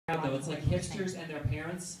Though it's like hipsters and their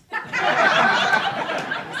parents in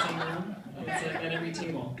the same room. It's like at every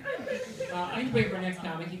table. I need to wait for our next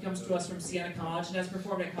comic. He comes to us from Siena College and has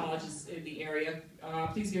performed at colleges in the area.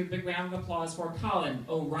 Please give a big round of applause for Colin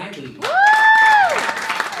O'Reilly. Woo!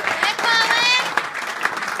 Hey,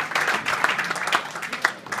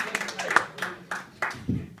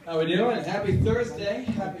 Colin! How we doing? Happy Thursday.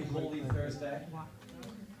 Happy Holy Thursday.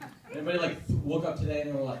 Anybody woke up today and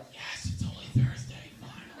they were like, yes, it's Holy Thursday,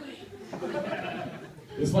 finally.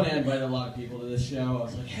 It was funny, I invited a lot of people to this show. I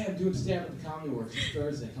was like, hey, I'm doing stand-up at the Comedy Works. It's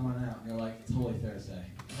Thursday, come on out. And they're like, it's Holy Thursday.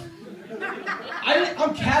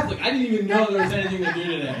 I'm Catholic. I didn't even know there was anything to do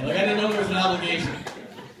today. I didn't know there was an obligation.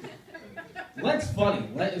 Lent's funny.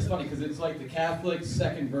 Lent is funny because it's like the Catholic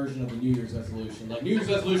second version of a New Year's resolution. New Year's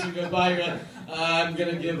resolution goes by, you're like, I'm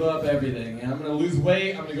going to give up everything. And I'm going to lose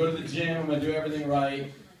weight. I'm going to go to the gym. I'm going to do everything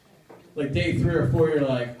right. Day 3 or 4, you're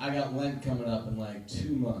like, I got Lent coming up in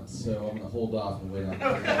 2 months, so I'm going to hold off and wait on it.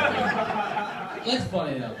 Lent's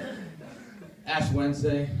funny, though. Ash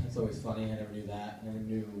Wednesday, that's always funny. I never knew that. I never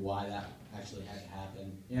knew why that actually had to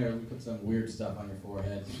happen. We put some weird stuff on your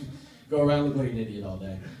forehead. Go around look like an idiot all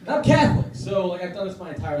day. I'm Catholic, so I've done this my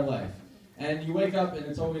entire life. And you wake up and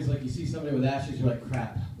it's always you see somebody with ashes, you're like,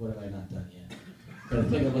 crap, what have I not done yet? But I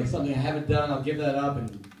think of something I haven't done, I'll give that up,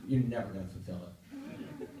 and you're never going to fulfill it.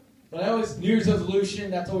 But New Year's resolution,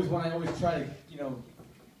 that's always when I always try to,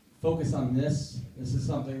 focus on this. This is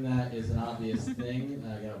something that is an obvious thing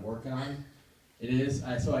that I got to work on. It is.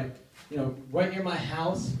 Right near my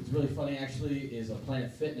house, it's really funny actually, is a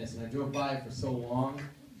Planet Fitness, and I drove by it for so long.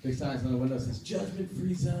 Big signs on the window says,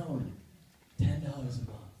 judgment-free zone, $10 a month.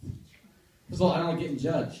 First of all, I don't like getting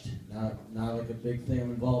judged. Not a big thing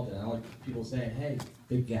I'm involved in. I don't like people saying, hey,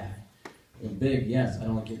 big guy. Big, yes, I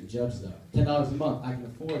don't like getting judged though. $10 a month, I can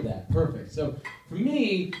afford that. Perfect. So for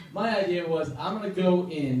me, my idea was I'm going to go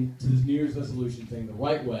into this New Year's resolution thing the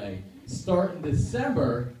right way, start in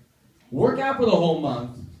December, work out for the whole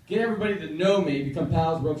month, get everybody to know me, become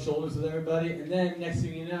pals, rub shoulders with everybody, and then next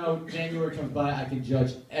thing you know, January comes by, I can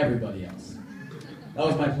judge everybody else. That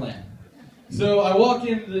was my plan. So I walk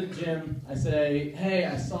into the gym, I say, hey,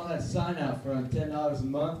 I saw that sign out front, $10 a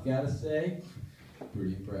month, gotta say,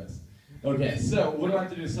 pretty impressed. Okay, so what do I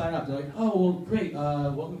have to do to sign up? They're like, oh, well, great,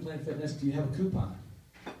 welcome to Planet Fitness, do you have a coupon?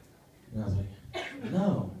 And I was like,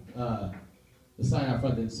 no. The sign out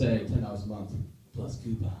front didn't say $10 a month plus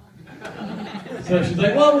coupon. So she's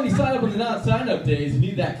like, well, when you sign up on the non-sign-up days, you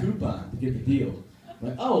need that coupon to get the deal. I'm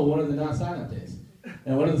like, oh, what are the non-sign-up days?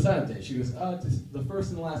 And what are the sign-up days? She goes, it's the first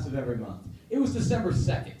and the last of every month. It was December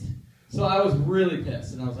 2nd. So I was really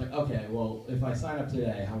pissed, and I was like, okay, well, if I sign up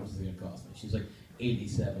today, how much is it going to cost me? She's like,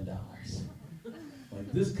 $87.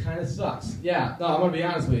 This kind of sucks. Yeah, no, I'm going to be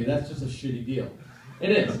honest with you, that's just a shitty deal.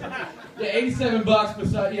 It is. Yeah, $87 bucks,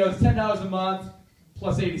 it's $10 a month,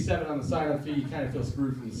 plus $87 on the sign-up fee, you kind of feel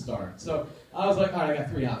screwed from the start. So I was like, all right, I got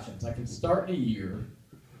 3 options. I can start in a year,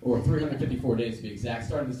 or 354 days to be exact,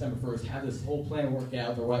 start on December 1st, have this whole plan work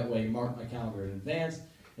out the right way, mark my calendar in advance,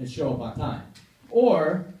 and show up on time.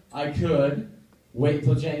 Or I could wait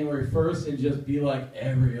until January 1st and just be like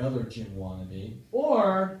every other gym wannabe.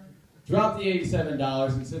 Or drop the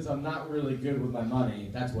 $87, and since I'm not really good with my money,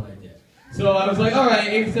 that's what I did. So I was like, all right,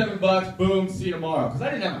 $87, boom, see you tomorrow. Because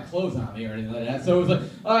I didn't have my clothes on me or anything like that. So it was like,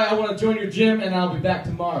 all right, I want to join your gym, and I'll be back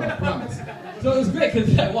tomorrow, I promise. So it was great,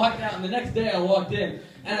 because I walked out, and the next day I walked in,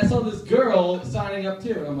 and I saw this girl signing up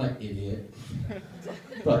too. And I'm like, idiot.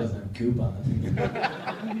 Probably doesn't have a coupon.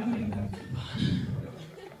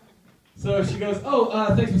 So she goes,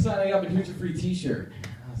 oh, thanks for signing up, and here's your free t-shirt.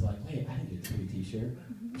 I was like, wait, I didn't get a free t-shirt.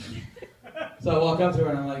 So I walk up to her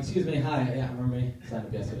and I'm like, excuse me, hi, yeah, remember me? Signed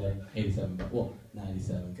up yesterday, $87, well,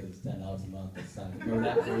 $97 because it's $10 a month. Remember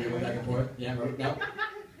that? Were you going back and forth? Yeah, remember? No?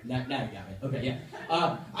 Now you got me. Okay,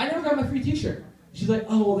 yeah. I never got my free t-shirt. She's like,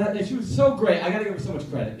 oh, well, she was so great. I got to give her so much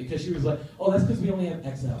credit because she was like, oh, that's because we only have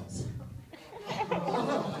XLs.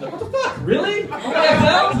 What the fuck? Really? Only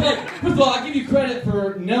XLs? First of all, I give you credit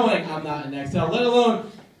for knowing I'm not an XL, let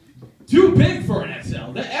alone too big for an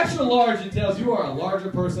XL. The extra large entails you are a larger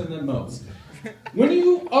person than most. When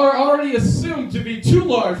you are already assumed to be too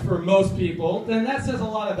large for most people, then that says a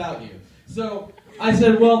lot about you. So I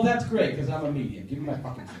said, well, that's great, because I'm a medium. Give me my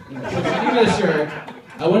fucking shirt. So she gave me the shirt.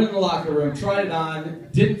 I went in the locker room, tried it on,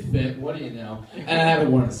 didn't fit, what do you know, and I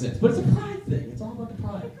haven't worn it since. But it's a pride thing. It's all about the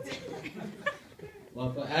pride.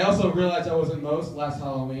 Well, I also realized I wasn't most last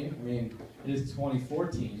Halloween. I mean, it is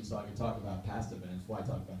 2014, so I can talk about past events. Why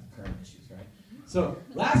talk about the current issues, right? So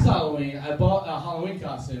last Halloween, I bought a Halloween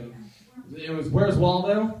costume. It was Where's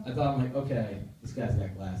Waldo? I thought, I'm like, okay, this guy's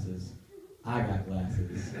got glasses. I got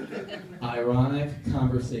glasses. Ironic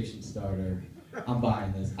conversation starter. I'm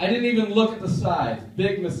buying this. I didn't even look at the size.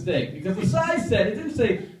 Big mistake. Because the size said, it didn't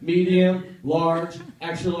say medium, large,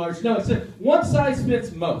 extra large. No, it said one size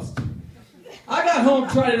fits most. I got home,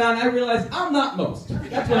 tried it on, I realized I'm not most.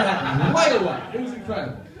 That's what happened right away. It was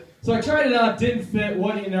incredible. So I tried it on, didn't fit,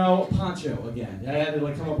 what do you know, poncho again. I had to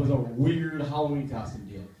come up with a weird Halloween costume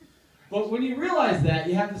deal. But when you realize that,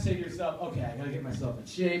 you have to say to yourself, okay, I gotta get myself in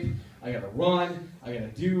shape, I gotta run, I gotta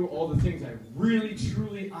do all the things I really,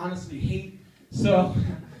 truly, honestly hate. So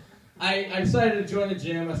I decided to join the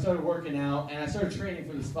gym, I started working out, and I started training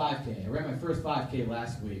for this 5K. I ran my first 5K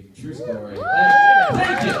last week. True story.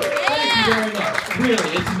 Thank you. Thank you very much.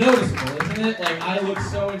 Really, it's noticeable, isn't it? I look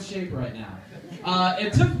so in shape right now.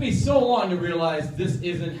 It took me so long to realize this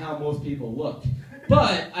isn't how most people look.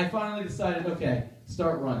 But I finally decided, okay,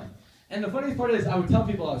 start running. And the funniest part is, I would tell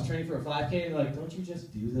people I was training for a 5K, and they're like, don't you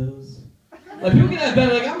just do those? People get out of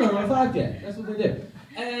bed, I'm gonna run a 5K. That's what they do.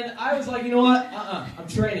 And I was like, you know what? I'm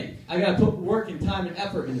training. I gotta put work and time and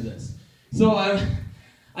effort into this. So I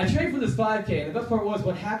trained for this 5K, and the best part was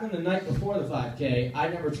what happened the night before the 5K, I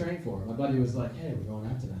never trained for. My buddy was like, hey, we're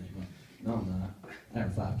going out tonight. I'm like, no, I'm not. I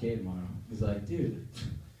have a 5K tomorrow. He's like, dude,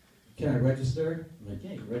 can I register? I'm like,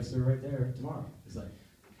 yeah, you register right there tomorrow. He's like,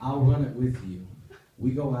 I'll run it with you.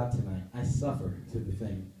 We go out tonight. I suffer to the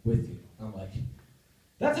thing with you. I'm like,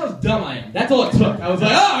 that's how dumb I am. That's all it took. I was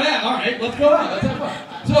like, oh yeah, all right, let's go out. Let's have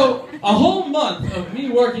fun. So a whole month of me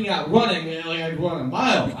working out, running, I could run a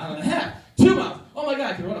mile and a half, 2 miles. Oh my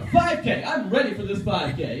God, I can run a 5K. I'm ready for this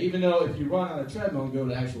 5K. Even though if you run on a treadmill and go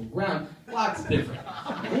to actual ground, lots different.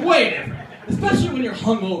 Way different. Especially when you're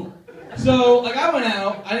hungover. So I went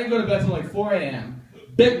out. I didn't go to bed till 4 a.m.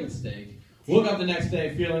 Big mistake. Woke up the next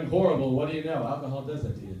day feeling horrible. What do you know? Alcohol does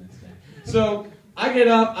that to you the next day. So I get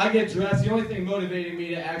up, I get dressed. The only thing motivating me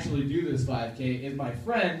to actually do this 5K is my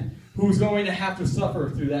friend who's going to have to suffer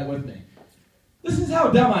through that with me. This is how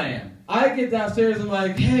dumb I am. I get downstairs and I'm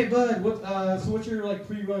like, hey bud, so what's your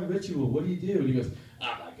pre-run ritual? What do you do? And he goes,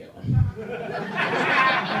 I'm not going.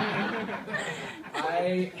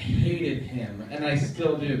 I hated him, and I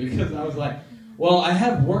still do, because I was like, well, I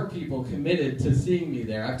have work people committed to seeing me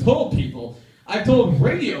there. I've told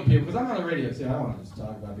radio people, because I'm on the radio too. I don't want to just talk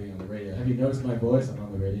about being on the radio. Have you noticed my voice? I'm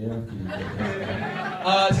on the radio.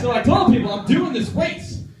 So I told people I'm doing this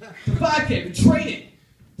race. It's a 5K, I'm training.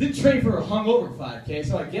 Didn't train for a hungover 5K,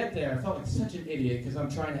 so I get there. I felt like such an idiot because I'm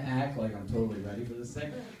trying to act like I'm totally ready for this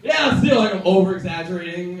thing. Yeah, let's do it. I'm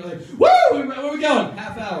over-exaggerating. Woo! Where are we going?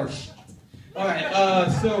 Half hour. All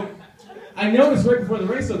right, so I noticed right before the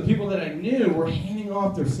race, though, the people that I knew were handing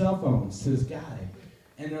off their cell phones to this guy.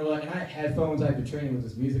 And they're like, and I had headphones, I'd been training with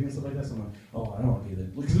this music and stuff like that, so I'm like, oh, I don't want to be the,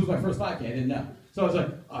 because it was my first 5K, I didn't know. So I was like,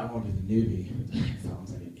 oh, I don't want to be the newbie with the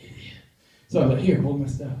headphones, like an idiot. So I was like, here, hold my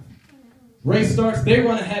stuff. Race starts, they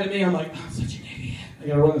run ahead of me, I'm like, I'm such an idiot. I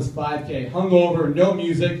gotta run this 5K, hungover, no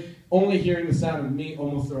music, only hearing the sound of me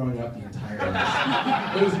almost throwing up the entire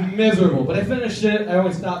race. It was miserable, but I finished it. I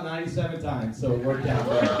only stopped 97 times, so it worked out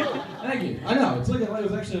well. Thank you. I know, it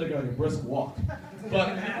was actually like a brisk walk.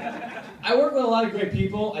 But I work with a lot of great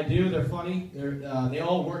people. I do. They're funny. They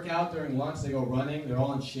all work out during lunch. They go running. They're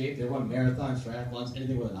all in shape. They run marathons, triathlons,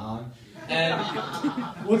 anything with an on. And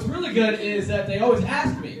what's really good is that they always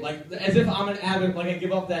ask me, as if I'm an avid, I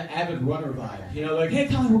give up that avid runner vibe. Hey,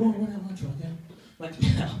 Colin, we're going to run at lunch,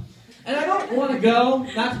 okay? No. And I don't want to go,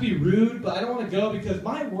 not to be rude, but I don't want to go because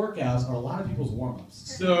my workouts are a lot of people's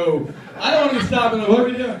warm-ups. So I don't want to stop and what are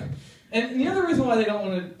we doing? And the other reason why I don't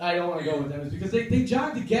want to go with them is because they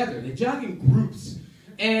jog together. They jog in groups.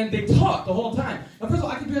 And they talk the whole time. Now, first of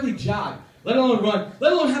all, I can barely jog, let alone run,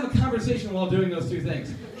 let alone have a conversation while doing those two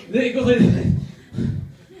things. Then it goes like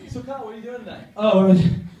this. So, Colin, what are you doing tonight? Oh,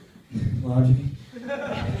 I'm lounging.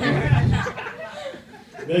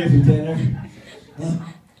 Making some dinner.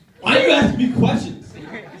 Why are you asking me questions?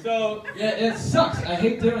 So, yeah, it sucks. I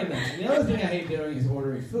hate doing that. And the other thing I hate doing is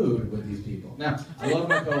ordering food with these people. Now, I love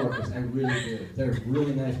my coworkers. I really do. They're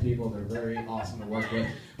really nice people. They're very awesome to work with.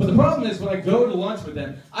 But the problem is when I go to lunch with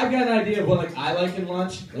them, I've got an idea of what I like in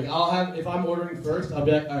lunch. If I'm ordering first, I'll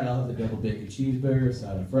be like, all right, I'll have the double bacon cheeseburger,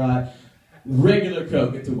 side and fry, regular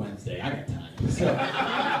Coke. It's a Wednesday. I got time. So,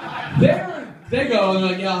 they go and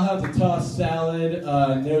they're like, yeah, I'll have the tossed salad,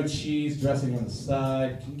 no cheese, dressing on the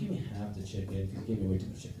side. Can you give me half the chicken? You gave me way too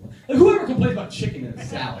much chicken. Whoever complains about chicken in a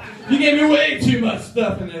salad? You gave me way too much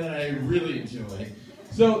stuff in there that I really enjoy.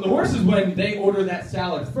 So the worst is when they order that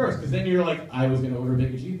salad first, because then you're like, I was going to order a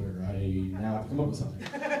bacon cheeseburger. I now have to come up with something.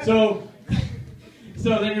 So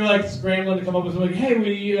then you're like scrambling to come up with something. Hey, what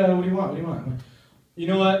do you want? What do you want? You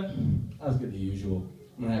know what? I was good the usual.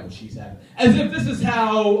 I'm gonna have what she's having. As if this is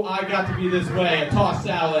how I got to be this way, a tossed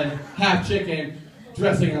salad, half chicken,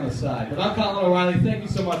 dressing on the side. But I'm Colin O'Reilly. Thank you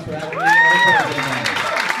so much for having me.